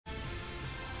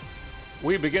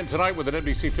We begin tonight with an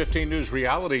NBC 15 News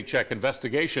reality check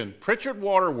investigation. Pritchard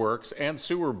Waterworks and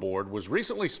Sewer Board was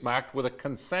recently smacked with a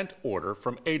consent order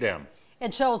from ADEM.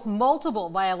 It shows multiple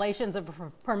violations of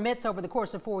permits over the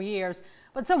course of 4 years.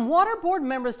 But some water board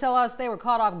members tell us they were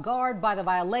caught off guard by the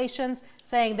violations,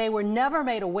 saying they were never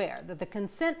made aware that the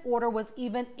consent order was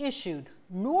even issued,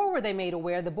 nor were they made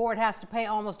aware the board has to pay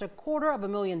almost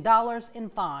 $250,000 in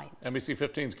fines. NBC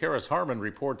 15's Karis Harmon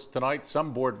reports tonight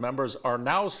some board members are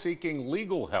now seeking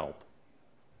legal help.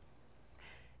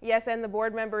 Yes, and the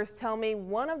board members tell me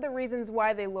one of the reasons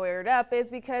why they lawyered up is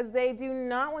because they do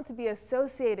not want to be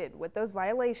associated with those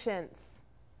violations.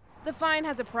 The fine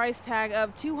has a price tag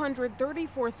of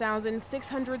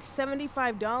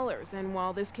 $234,675, and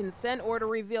while this consent order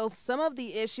reveals some of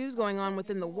the issues going on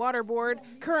within the water board,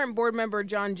 current board member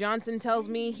John Johnson tells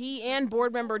me he and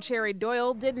board member Cherry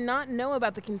Doyle did not know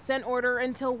about the consent order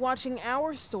until watching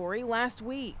our story last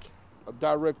week.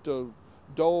 Director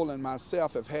Doyle and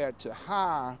myself have had to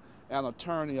hire an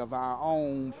attorney of our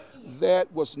own.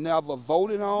 That was never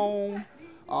voted on.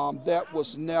 That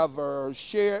was never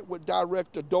shared with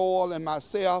Director Doyle and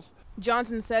myself.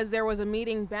 Johnson says there was a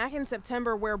meeting back in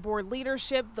September where board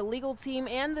leadership, the legal team,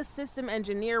 and the system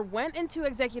engineer went into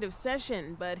executive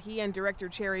session, but he and Director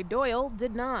Cherry Doyle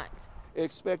did not.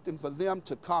 Expecting for them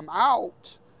to come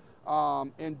out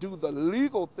and do the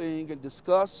legal thing and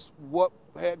discuss what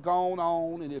had gone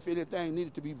on and if anything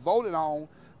needed to be voted on,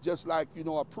 just like,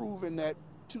 approving that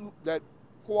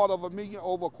over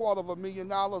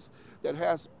 $250,000 that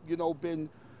has, been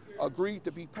agreed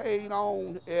to be paid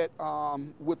on at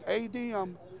with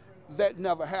ADEM. That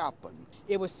never happened.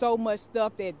 It was so much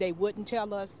stuff that they wouldn't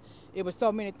tell us. It was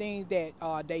so many things that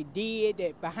they did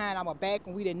that behind our back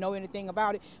and we didn't know anything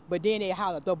about it, but then they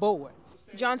hollered the board.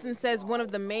 Johnson says one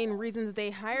of the main reasons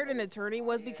they hired an attorney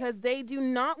was because they do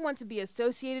not want to be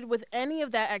associated with any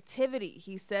of that activity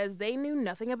he says they knew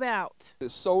nothing about.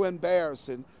 It's so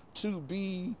embarrassing to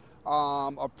be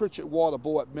a Pritchard Water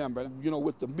Board member.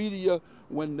 With the media,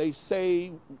 when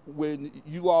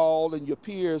you all and your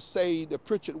peers say the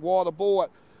Pritchard Water Board,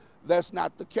 that's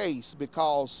not the case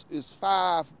because it's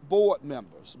 5 board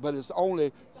members, but it's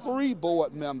only 3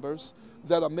 board members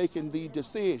that are making the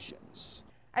decisions.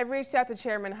 I've reached out to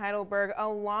Chairman Heidelberg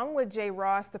along with Jay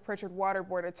Ross, the Pritchard Water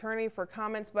Board attorney, for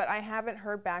comments, but I haven't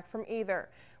heard back from either.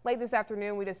 Late this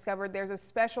afternoon, we discovered there's a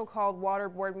special called Water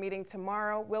Board meeting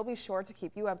tomorrow. We'll be sure to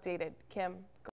keep you updated. Kim.